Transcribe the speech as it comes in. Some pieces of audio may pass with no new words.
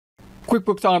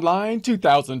QuickBooks Online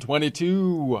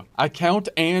 2022. Account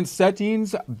and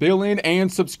settings, billing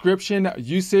and subscription,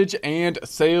 usage and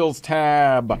sales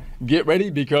tab. Get ready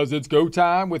because it's go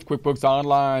time with QuickBooks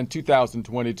Online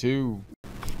 2022.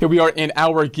 Here we are in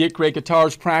our Get Great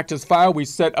Guitars practice file. We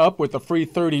set up with a free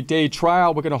 30-day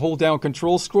trial. We're going to hold down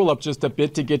Control, scroll up just a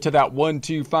bit to get to that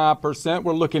 125%.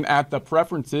 We're looking at the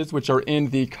preferences, which are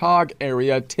in the cog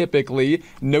area typically,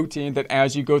 noting that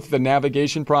as you go through the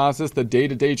navigation process, the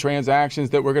day-to-day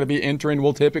transactions that we're going to be entering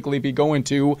will typically be going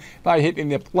to by hitting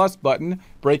the plus button,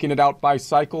 breaking it out by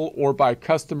cycle or by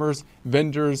customers,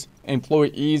 vendors,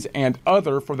 employees, and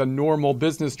other for the normal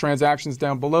business transactions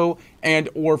down below, and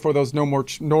or for those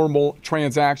normal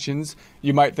transactions.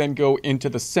 You might then go into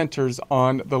the centers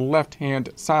on the left-hand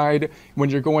side when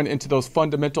you're going into those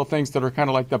fundamental things that are kind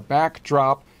of like the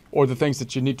backdrop or the things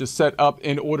that you need to set up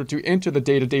in order to enter the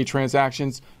day-to-day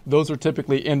transactions. Those are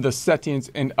typically in the settings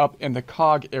and up in the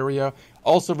cog area.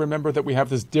 Also remember that we have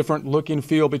this different look and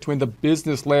feel between the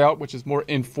business layout, which is more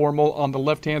informal on the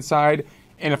left-hand side.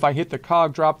 And if I hit the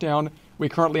cog drop down, we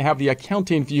currently have the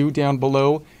accounting view down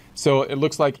below. So it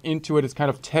looks like Intuit is kind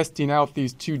of testing out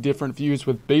these two different views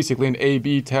with basically an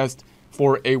A/B test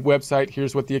for a website.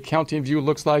 Here's what the accounting view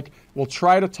looks like. We'll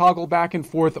try to toggle back and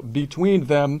forth between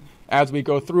them as we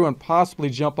go through and possibly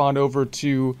jump on over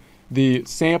to the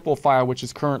sample file, which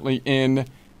is currently in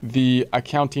the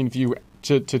accounting view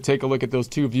to take a look at those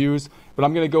two views. But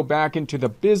I'm going to go back into the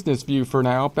business view for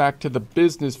now, back to the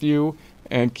business view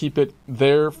and keep it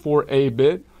there for a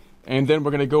bit. And then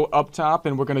we're going to go up top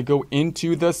and we're going to go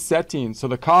into the settings. So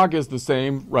the cog is the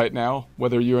same right now,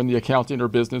 whether you're in the accounting or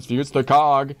business view. It's the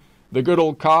cog. The good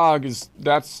old cog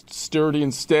that's sturdy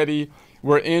and steady.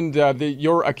 We're in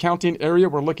your accounting area.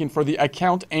 We're looking for the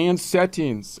account and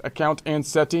settings. Account and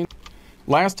settings.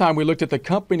 Last time we looked at the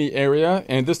company area,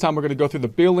 and this time we're going to go through the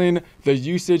billing, the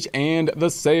usage, and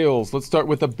the sales. Let's start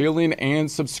with the billing and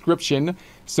subscription.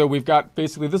 So we've got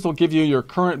basically, this will give you your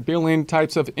current billing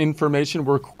types of information.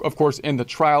 We're, of course, in the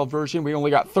trial version. We only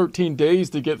got 13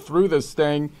 days to get through this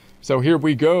thing. So here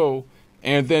we go.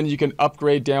 And then you can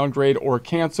upgrade, downgrade, or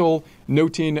cancel,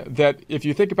 noting that if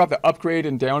you think about the upgrade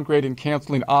and downgrade and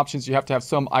canceling options, you have to have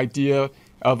some idea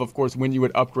of course, when you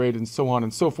would upgrade and so on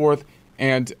and so forth.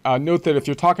 And note that if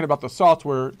you're talking about the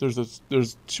software,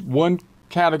 there's one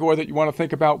category that you want to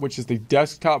think about, which is the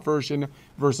desktop version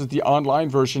versus the online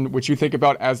version, which you think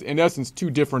about as, in essence, two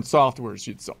different softwares.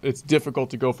 It's difficult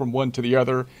to go from one to the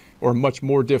other, or much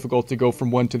more difficult to go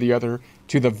from one to the other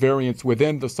to the variance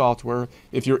within the software.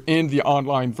 If you're in the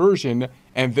online version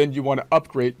and then you want to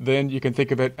upgrade, then you can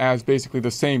think of it as basically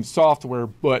the same software,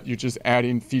 but you're just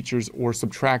adding features or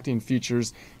subtracting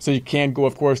features. So you can go,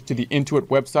 of course, to the Intuit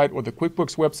website or the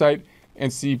QuickBooks website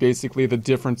and see basically the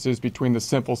differences between the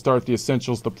simple start, the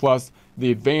essentials, the plus,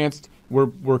 the advanced. We're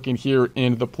working here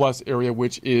in the plus area,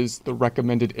 which is the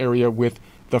recommended area with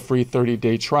the free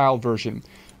 30-day trial version.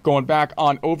 Going back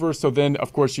on over, so then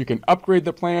of course you can upgrade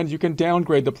the plan, you can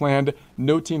downgrade the plan,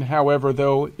 noting however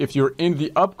though, if you're in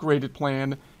the upgraded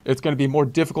plan, it's going to be more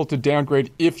difficult to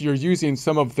downgrade if you're using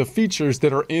some of the features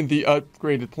that are in the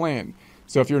upgraded plan.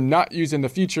 So if you're not using the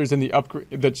features in the upgrade,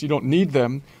 that you don't need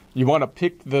them, you want to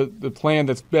pick the plan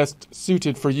that's best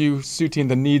suited for you, suiting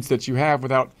the needs that you have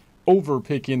without over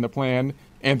picking the plan,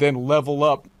 and then level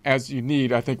up as you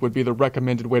need, I think would be the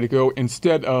recommended way to go,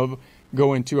 instead of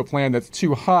going to a plan that's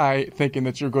too high, thinking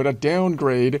that you're going to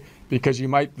downgrade, because you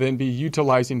might then be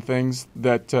utilizing things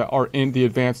that are in the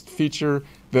advanced feature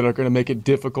that are going to make it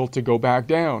difficult to go back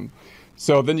down.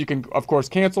 So then you can, of course,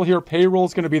 cancel here. Payroll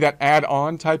is going to be that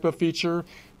add-on type of feature.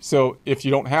 So if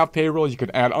you don't have payroll, you could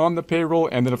add on the payroll.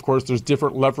 And then, of course, there's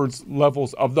different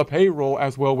levels of the payroll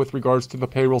as well with regards to the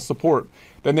payroll support.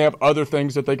 Then they have other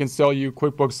things that they can sell you.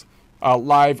 QuickBooks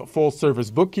Live full-service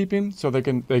bookkeeping. So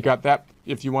they got that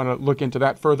if you want to look into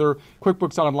that further.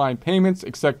 QuickBooks Online payments,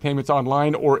 accept payments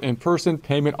online or in person.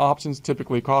 Payment options,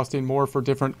 typically costing more for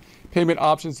different payment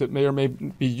options that may or may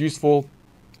be useful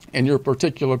in your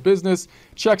particular business.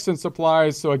 Checks and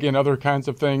supplies. So again, other kinds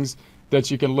of things that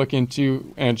you can look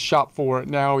into and shop for.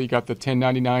 Now you got the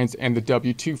 1099s and the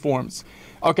W-2 forms.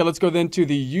 Okay, let's go then to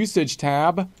the usage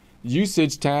tab.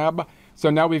 So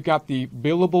now we've got the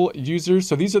billable users.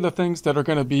 So these are the things that are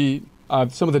going to be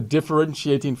some of the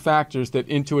differentiating factors that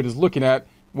Intuit is looking at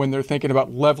when they're thinking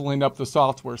about leveling up the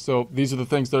software. So these are the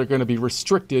things that are going to be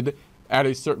restricted at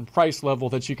a certain price level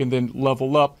that you can then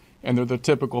level up. And they're the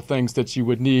typical things that you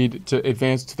would need to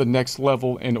advance to the next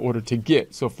level in order to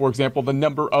get. So for example, the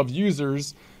number of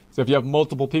users. So if you have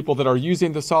multiple people that are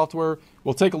using the software,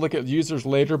 we'll take a look at users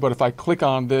later, but if I click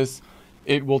on this,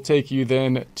 it will take you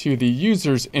then to the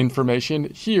user's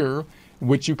information here.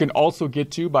 which you can also get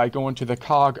to by going to the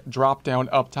cog drop down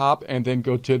up top and then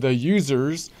go to the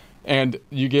users, and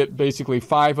you get basically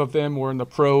 5 of them. We're in the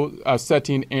pro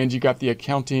setting, and you got the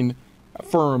accounting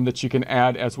firm that you can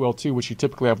add as well too, which you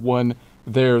typically have one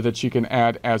there that you can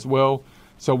add as well.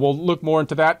 So we'll look more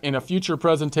into that in a future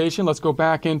presentation. Let's go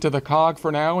back into the cog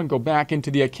for now and go back into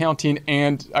the account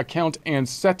and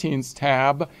settings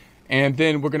tab. And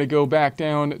then we're going to go back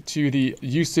down to the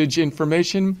usage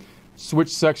information, switch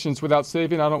sections without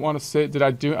saving. I don't want to say,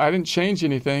 I didn't change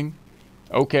anything.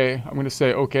 Okay, I'm going to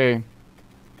say okay.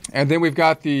 And then we've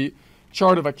got the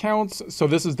chart of accounts. So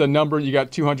this is the number. You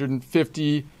got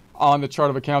 250 on the chart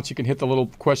of accounts. You can hit the little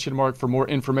question mark for more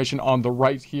information on the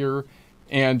right here.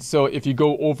 And so if you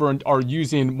go over and are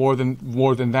using more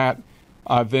than that,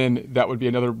 then that would be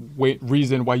another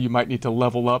reason why you might need to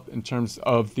level up in terms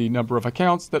of the number of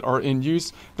accounts that are in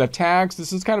use. The tags,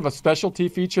 this is kind of a specialty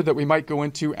feature that we might go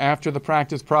into after the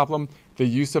practice problem. The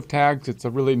use of tags, it's a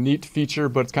really neat feature,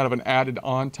 but it's kind of an added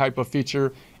on type of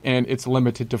feature, and it's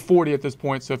limited to 40 at this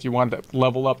point. So if you wanted to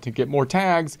level up to get more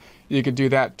tags, you could do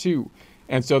that too.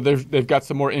 And so they've got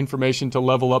some more information to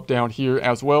level up down here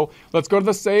as well. Let's go to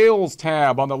the sales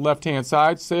tab on the left-hand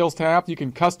side. Sales tab, you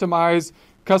can customize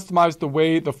the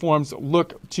way the forms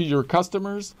look to your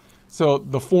customers. So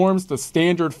the forms, the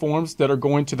standard forms that are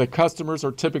going to the customers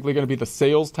are typically going to be the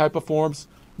sales type of forms.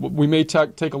 We may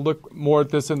take a look more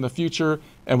at this in the future.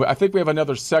 And I think we have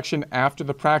another section after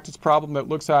the practice problem that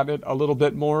looks at it a little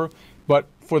bit more. But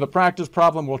for the practice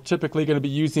problem, we're typically going to be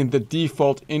using the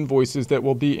default invoices that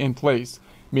will be in place.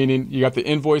 Meaning you got the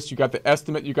invoice, you got the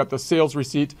estimate, you got the sales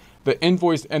receipt. The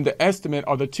invoice and the estimate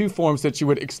are the 2 forms that you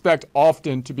would expect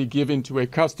often to be given to a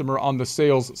customer on the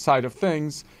sales side of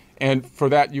things. And for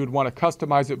that, you would want to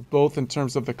customize it both in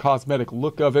terms of the cosmetic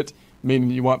look of it,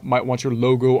 meaning you might want your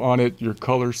logo on it, your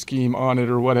color scheme on it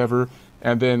or whatever,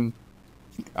 and then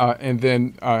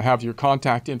have your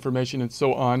contact information and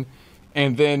so on.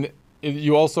 And then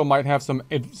you also might have some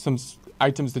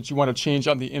items that you want to change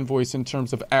on the invoice in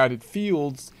terms of added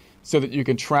fields so that you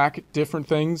can track different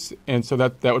things. And so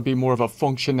that would be more of a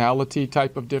functionality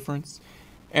type of difference.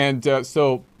 And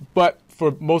but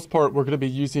for most part, we're going to be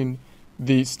using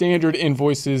the standard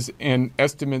invoices and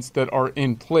estimates that are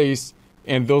in place.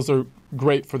 And those are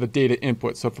great for the data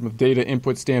input. So from a data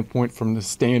input standpoint, from the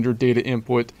standard data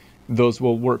input, those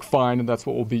will work fine. And that's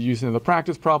what we'll be using in the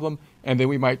practice problem. And then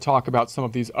we might talk about some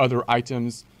of these other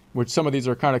items, which some of these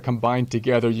are kind of combined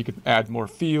together. You could add more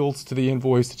fields to the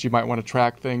invoice that you might want to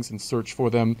track things and search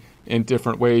for them in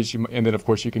different ways. And then, of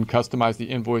course, you can customize the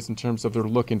invoice in terms of their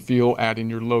look and feel, adding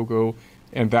your logo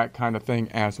and that kind of thing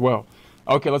as well.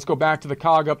 Okay, let's go back to the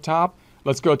cog up top.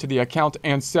 Let's go to the account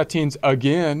and settings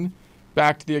again.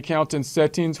 Back to the account and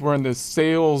settings. We're in the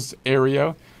sales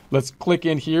area. Let's click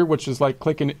in here, which is like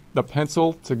clicking the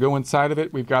pencil to go inside of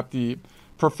it. We've got the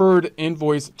preferred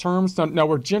invoice terms. Now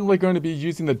we're generally going to be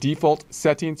using the default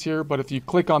settings here, but if you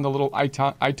click on the little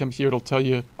item here, it'll tell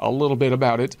you a little bit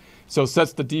about it. So it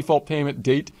sets the default payment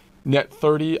date. Net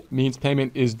 30 means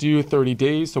payment is due 30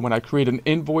 days. So when I create an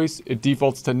invoice, it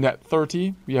defaults to net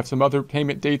 30. We have some other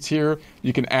payment dates here.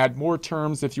 You can add more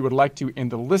terms if you would like to in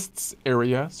the lists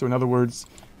area. So in other words,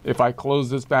 if I close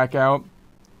this back out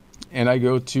and I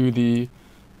go to the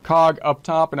cog up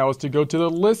top and I was to go to the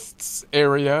lists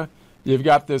area, you've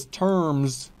got this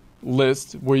terms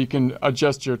list where you can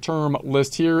adjust your term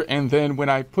list here. And then when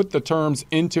I put the terms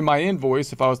into my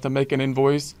invoice, if I was to make an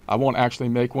invoice, I won't actually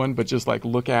make one, but just like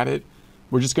look at it.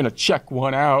 We're just going to check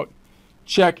one out.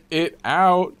 Check it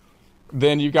out.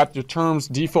 Then you got your terms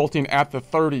defaulting at the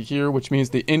 30 here, which means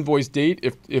the invoice date,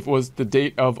 if it was the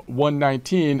date of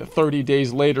 1/19, 30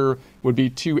 days later would be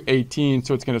 2/18.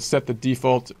 So it's going to set the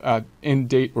default end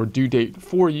date or due date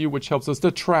for you, which helps us to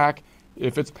track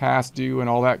if it's past due and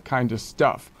all that kind of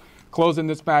stuff. Closing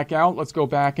this back out, let's go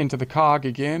back into the cog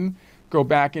again, go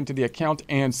back into the account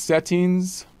and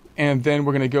settings, and then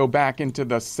we're going to go back into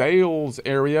the sales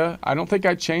area. I don't think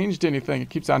I changed anything. It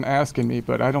keeps on asking me,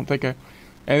 but I don't think I...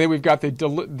 And then we've got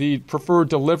the preferred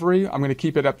delivery. I'm going to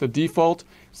keep it at the default.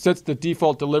 Sets the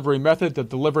default delivery method. The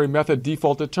delivery method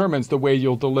default determines the way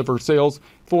you'll deliver sales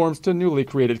forms to newly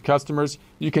created customers.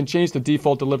 You can change the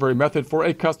default delivery method for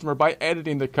a customer by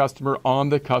editing the customer on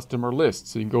the customer list.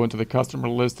 So you can go into the customer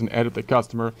list and edit the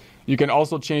customer. You can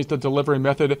also change the delivery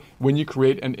method when you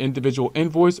create an individual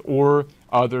invoice or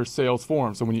other sales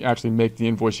form. So when you actually make the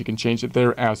invoice, you can change it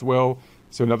there as well.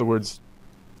 So in other words,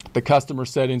 the customer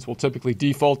settings will typically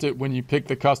default it when you pick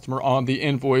the customer on the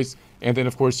invoice. And then,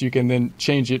 of course, you can then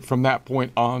change it from that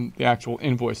point on the actual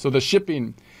invoice. So the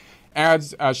shipping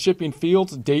adds shipping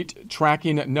fields, date,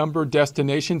 tracking number,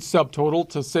 destination, subtotal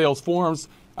to sales forms.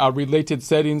 related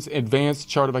settings, advanced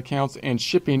chart of accounts, and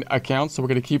shipping accounts. So we're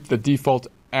going to keep the default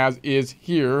as is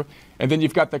here. And then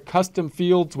you've got the custom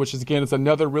fields, which is again is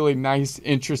another really nice,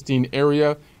 interesting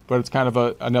area, but it's kind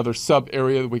of another sub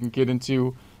area that we can get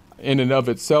into in and of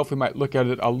itself. We might look at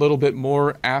it a little bit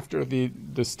more after the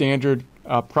standard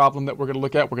problem that we're going to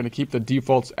look at. We're going to keep the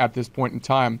defaults at this point in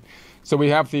time. So we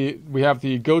have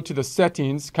the go to the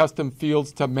settings, custom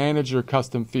fields to manage your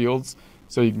custom fields.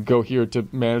 So you can go here to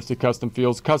manage the custom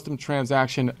fields. Custom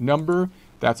transaction number,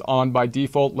 that's on by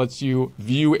default, lets you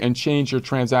view and change your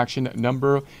transaction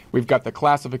number. We've got the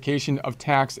classification of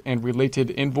tax and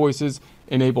related invoices,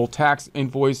 enable tax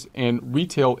invoice and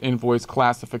retail invoice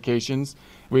classifications.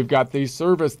 We've got the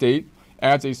service date,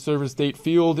 adds a service date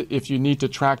field if you need to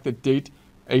track the date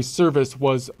a service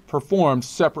was performed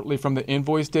separately from the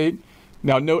invoice date.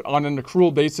 Now note, on an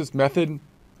accrual basis method,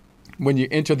 when you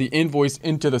enter the invoice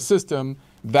into the system,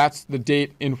 that's the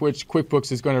date in which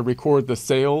QuickBooks is going to record the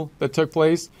sale that took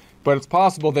place. But it's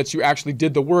possible that you actually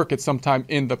did the work at some time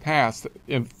in the past.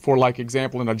 For like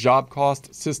example, in a job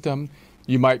cost system,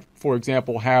 you might, for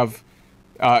example, have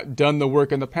done the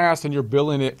work in the past and you're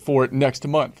billing it for it next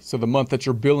month. So the month that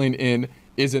you're billing in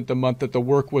isn't the month that the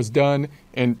work was done.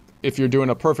 And if you're doing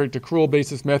a perfect accrual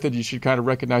basis method, you should kind of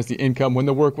recognize the income when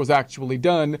the work was actually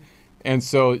done. And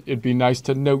so it'd be nice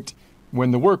to note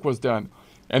when the work was done.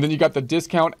 And then you got the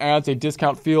discount, adds a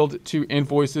discount field to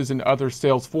invoices and other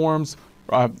sales forms.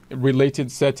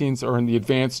 Related settings are in the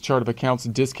advanced chart of accounts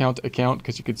discount account,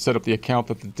 because you could set up the account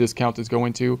that the discount is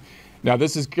going to. Now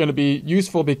this is going to be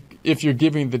useful if you're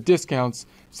giving the discounts.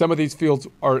 Some of these fields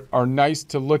are nice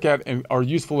to look at and are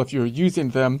useful if you're using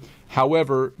them.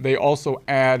 However, they also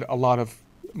add a lot of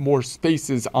more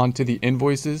spaces onto the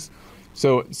invoices.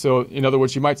 So in other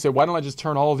words, you might say, why don't I just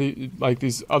turn all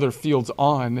these other fields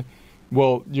on?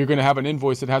 Well, you're going to have an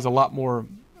invoice that has a lot more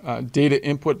data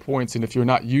input points, and if you're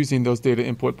not using those data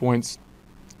input points,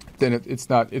 then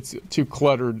it's too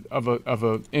cluttered of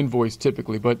a invoice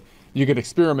typically. But you could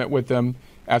experiment with them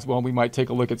as well. We might take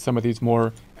a look at some of these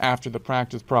more after the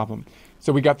practice problem.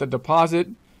 So we got the deposit,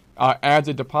 adds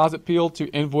a deposit field to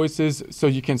invoices, so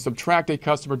you can subtract a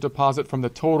customer deposit from the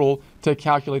total to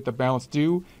calculate the balance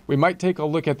due. We might take a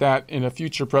look at that in a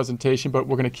future presentation, but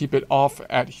we're going to keep it off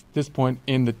at this point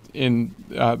in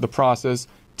the process.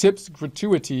 Tips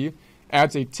gratuity,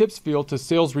 adds a tips field to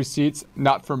sales receipts,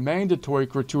 not for mandatory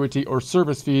gratuity or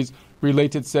service fees.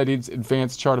 Related settings,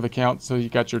 advanced chart of accounts. So you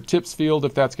got your tips field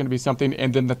if that's going to be something,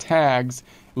 and then the tags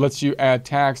lets you add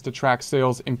tags to track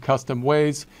sales in custom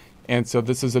ways. And so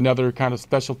this is another kind of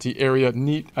specialty area,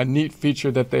 a neat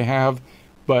feature that they have,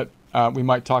 but we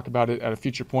might talk about it at a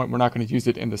future point. We're not going to use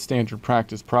it in the standard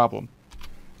practice problem.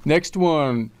 Next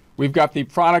one, we've got the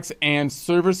products and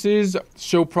services,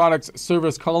 show products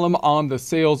service column on the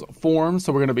sales form.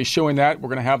 So we're going to be showing that. We're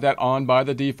going to have that on by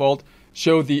the default.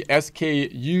 Show the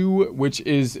SKU, which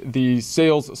is the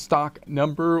sales stock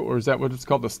number, or is that what it's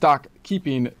called? The stock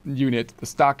keeping unit,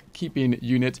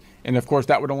 And of course,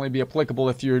 that would only be applicable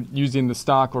if you're using the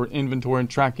stock or inventory and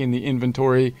tracking the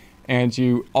inventory, and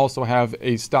you also have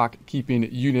a stock keeping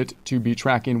unit to be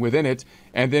tracking within it.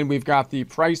 And then we've got the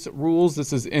price rules.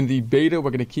 This is in the beta.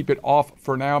 We're going to keep it off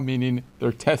for now, meaning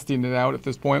they're testing it out at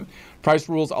this point. Price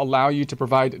rules allow you to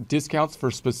provide discounts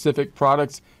for specific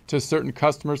products to certain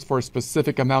customers for a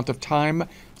specific amount of time.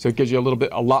 So it gives you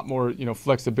a lot more,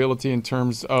 flexibility in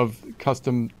terms of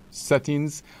custom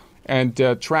settings. And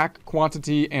track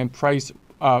quantity and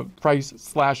price/rate,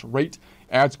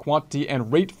 adds quantity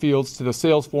and rate fields to the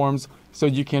sales forms so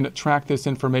you can track this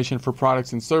information for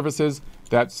products and services.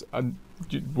 That's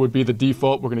would be the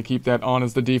default. We're going to keep that on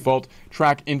as the default.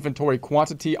 Track inventory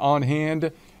quantity on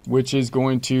hand, which is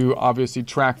going to obviously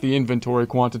track the inventory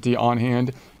quantity on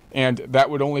hand. And that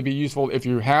would only be useful if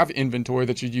you have inventory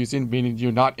that you're using, meaning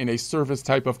you're not in a service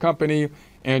type of company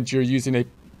and you're using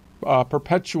a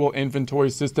perpetual inventory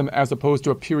system as opposed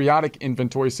to a periodic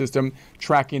inventory system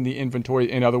tracking the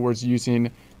inventory, in other words,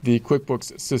 using the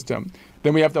QuickBooks system.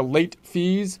 Then we have the late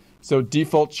fees. So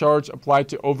default charge applied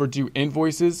to overdue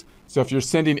invoices. So if you're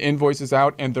sending invoices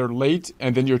out and they're late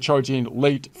and then you're charging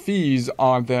late fees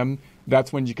on them,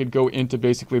 that's when you could go into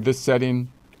basically this setting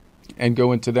and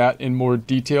go into that in more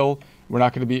detail. We're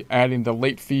not going to be adding the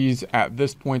late fees at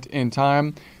this point in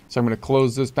time. So I'm going to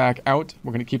close this back out.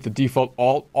 We're going to keep the default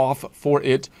all off for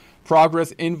it.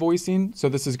 Progress invoicing. So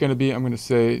this is going to be, I'm going to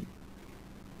say,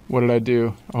 what did I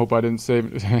do? I hope I didn't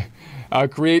save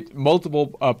it. Create multiple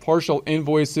partial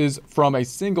invoices from a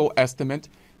single estimate.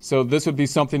 So this would be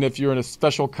something if you're in a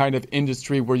special kind of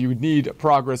industry where you need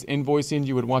progress invoicing,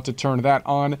 you would want to turn that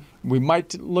on. We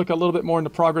might look a little bit more into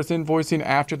progress invoicing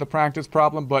after the practice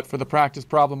problem, but for the practice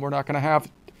problem, we're not going to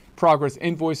have progress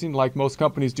invoicing like most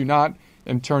companies do not,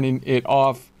 and turning it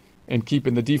off and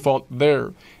keeping the default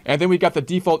there. And then we got the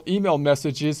default email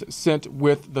messages sent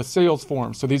with the sales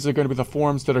form. So these are going to be the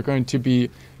forms that are going to be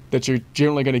that you're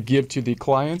generally going to give to the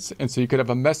clients. And so you could have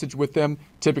a message with them.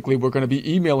 Typically, we're going to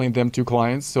be emailing them to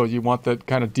clients. So you want that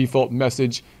kind of default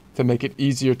message to make it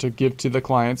easier to give to the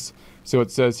clients. So it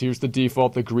says, here's the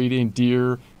default, the greeting,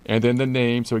 dear, and then the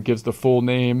name. So it gives the full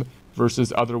name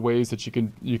versus other ways that you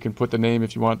can put the name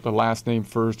if you want the last name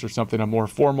first or something, a more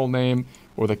formal name,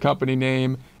 or the company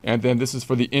name. And then this is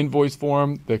for the invoice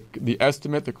form, the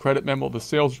estimate, the credit memo, the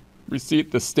sales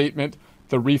receipt, the statement,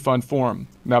 the refund form.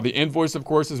 Now the invoice, of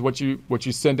course, is what you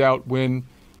send out when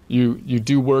you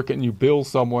do work and you bill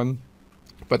someone,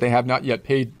 but they have not yet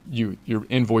paid you. You're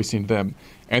invoicing them.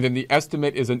 And then the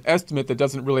estimate is an estimate that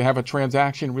doesn't really have a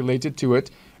transaction related to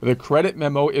it. The credit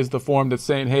memo is the form that's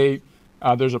saying, hey,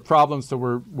 there's a problem, so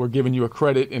we're giving you a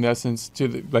credit in essence to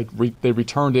they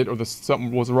returned it, or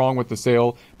something was wrong with the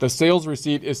sale. The sales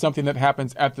receipt is something that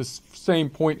happens at the same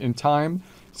point in time.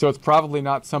 So it's probably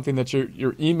not something that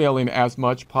you're emailing as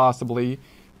much, possibly,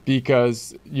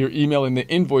 because you're emailing the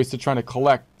invoice to try to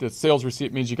collect. The sales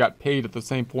receipt means you got paid at the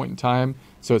same point in time.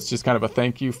 So it's just kind of a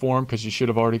thank you form because you should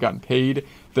have already gotten paid.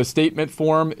 The statement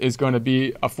form is going to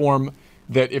be a form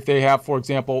that if they have, for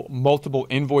example, multiple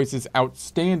invoices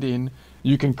outstanding,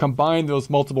 you can combine those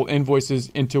multiple invoices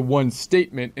into one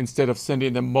statement instead of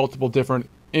sending them multiple different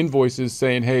invoices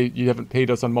saying, hey, you haven't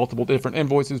paid us on multiple different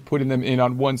invoices, putting them in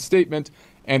on one statement.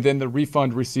 And then the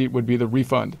refund receipt would be the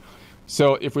refund.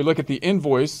 So if we look at the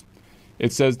invoice,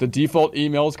 it says the default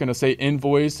email is going to say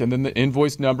invoice and then the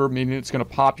invoice number, meaning it's going to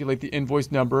populate the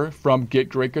invoice number from Get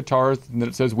Great Guitars. And then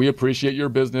it says, we appreciate your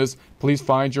business. Please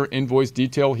find your invoice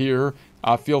detail here.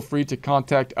 Feel free to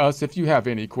contact us if you have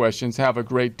any questions. Have a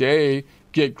great day.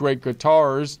 Get Great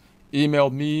Guitars.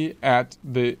 Email me at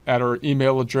our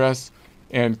email address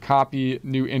and copy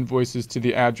new invoices to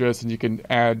the address. And you can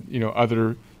add,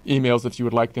 other emails if you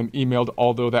would like them emailed,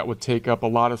 although that would take up a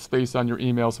lot of space on your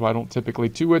email, so I don't typically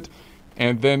do it.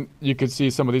 And then you can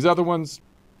see some of these other ones.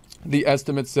 The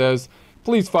estimate says,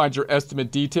 please find your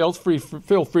estimate details.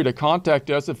 Feel free to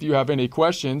contact us if you have any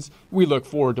questions. We look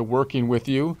forward to working with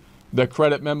you. The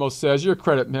credit memo says your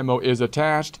credit memo is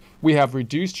attached. We have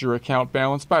reduced your account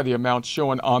balance by the amount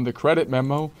shown on the credit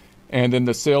memo. And then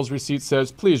the sales receipt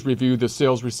says, please review the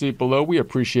sales receipt below. We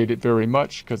appreciate it very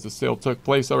much because the sale took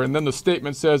place. And then the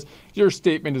statement says, your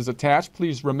statement is attached.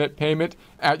 Please remit payment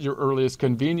at your earliest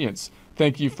convenience.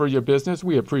 Thank you for your business.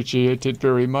 We appreciate it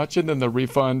very much. And then the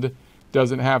refund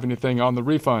doesn't have anything on the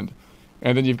refund.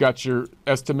 And then you've got your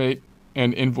estimate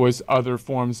and invoice other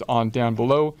forms on down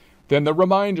below. Then the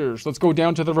reminders. Let's go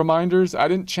down to the reminders. I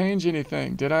didn't change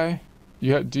anything, did I?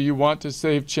 Do you want to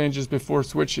save changes before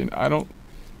switching?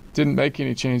 Didn't make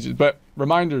any changes, but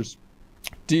reminders,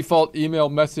 default email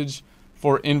message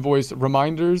for invoice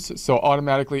reminders. So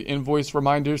automatically invoice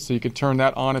reminders. So you can turn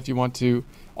that on if you want to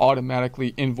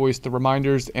automatically invoice the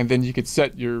reminders. And then you could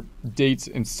set your dates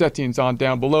and settings on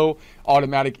down below.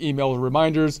 Automatic email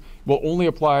reminders will only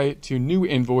apply to new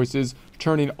invoices.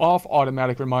 Turning off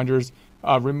automatic reminders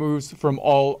removes from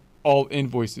all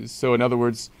invoices. So in other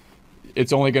words,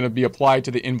 it's only going to be applied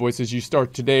to the invoices you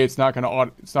start today. It's not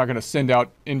going to send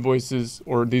out invoices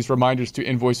or these reminders to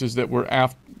invoices that were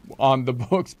on the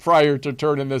books prior to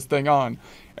turning this thing on.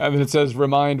 And then it says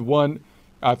remind 1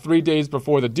 3 days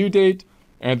before the due date,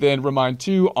 and then remind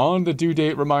 2 on the due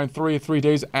date, remind 3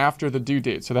 days after the due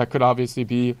date. So that could obviously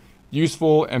be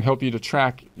useful and help you to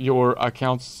track your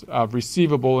accounts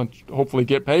receivable and hopefully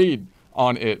get paid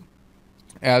on it.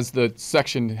 As the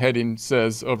section heading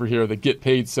says over here, the get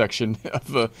paid section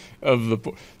of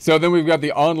the. So then we've got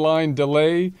the online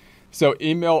delay. So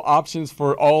email options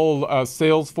for all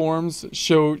sales forms,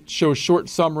 show short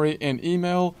summary in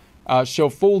email, show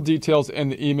full details in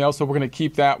the email. So we're going to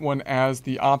keep that one as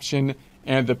the option,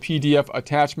 and the PDF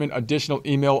attachment, additional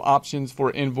email options for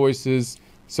invoices.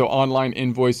 So online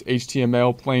invoice,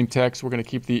 HTML, plain text. We're going to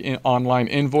keep the online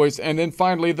invoice. And then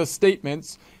finally the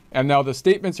statements. And now the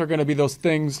statements are going to be those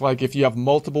things like if you have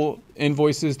multiple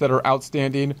invoices that are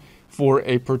outstanding for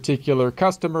a particular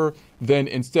customer, then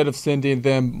instead of sending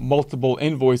them multiple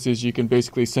invoices, you can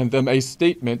basically send them a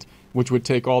statement, which would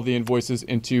take all the invoices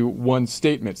into one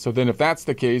statement. So then if that's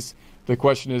the case, the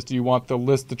question is, do you want to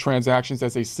list the transactions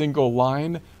as a single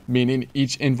line, meaning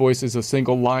each invoice is a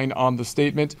single line on the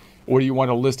statement, or do you want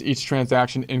to list each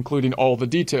transaction including all the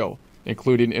detail?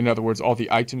 including, in other words, all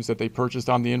the items that they purchased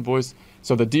on the invoice.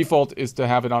 So the default is to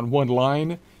have it on one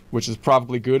line, which is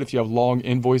probably good if you have long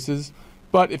invoices.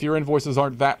 But if your invoices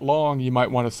aren't that long, you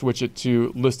might want to switch it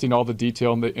to listing all the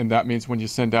detail, and that means when you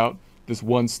send out this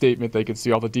one statement, they can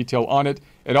see all the detail on it.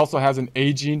 It also has an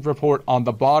aging report on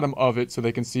the bottom of it, so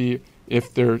they can see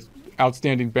if their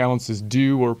outstanding balance is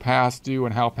due or past due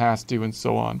and how past due and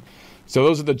so on. So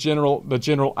those are the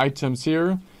general items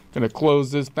here. Going to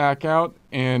close this back out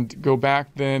and go back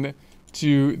then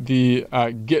to the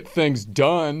Get Things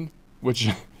Done, which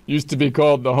used to be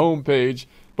called the home page,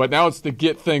 but now it's the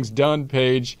Get Things Done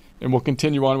page, and we'll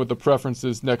continue on with the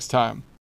preferences next time.